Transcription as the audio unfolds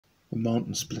The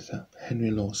Mountain Splitter, Henry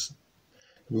Lawson.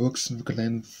 He works in the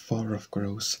glen far off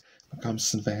grows, and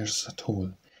comes and wears at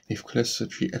all. Neath cliffs the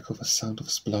tree echo the sound of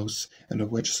his blows, and the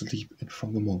wedges leap in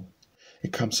from the mawl. He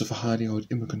comes of a hardy old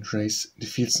immigrant race, and he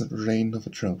feels not the rain of a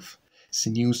drouth.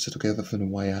 Sinews are together from the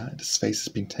wire, and his face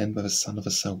has been tanned by the sun of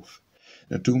the south.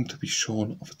 Now doomed to be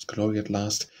shorn of its glory at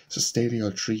last, so stately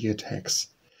old tree he attacks.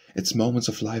 Its moments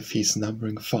of life he is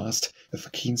numbering fast, with the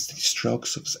keen steady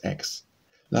strokes of his axe.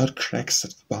 Loud cracks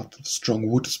at the butt of the strong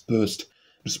wood is burst,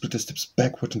 and the splitter steps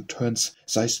backward and turns,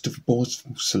 his eyes to the boughs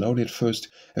move slowly at first,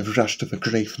 have rushed to the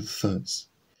grave in the ferns.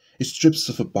 He strips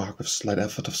off the bark with slight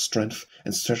effort of strength,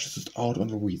 and stretches it out on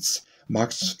the weeds,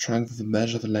 marks the trunk with a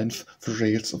measure the length of the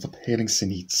rails of the paling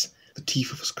sinews. The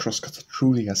teeth of his crosscuts are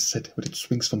truly as set when it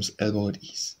swings from his elbow at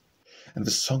ease. And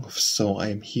the song of saw I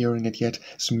am hearing it yet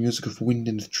is music of wind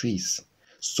in the trees.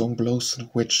 Song blows on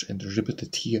the wedge and the ribbit the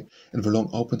tear, and the long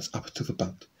opens up to the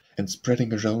bud, and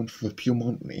spreading around through the pure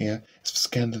mountain air is the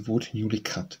scandal wood newly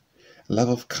cut. A love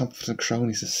of comfort and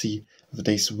cronies I see, the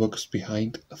day's work is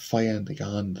behind, a fire and a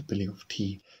yarn and a billing of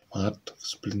tea, heart of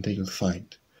splinter you'll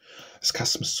find. His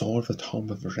custom solve at home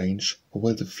with the range, how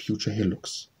well the future he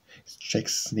looks. His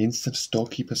checks an instant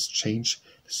storekeeper's change,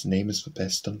 his name is the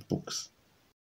best on the books.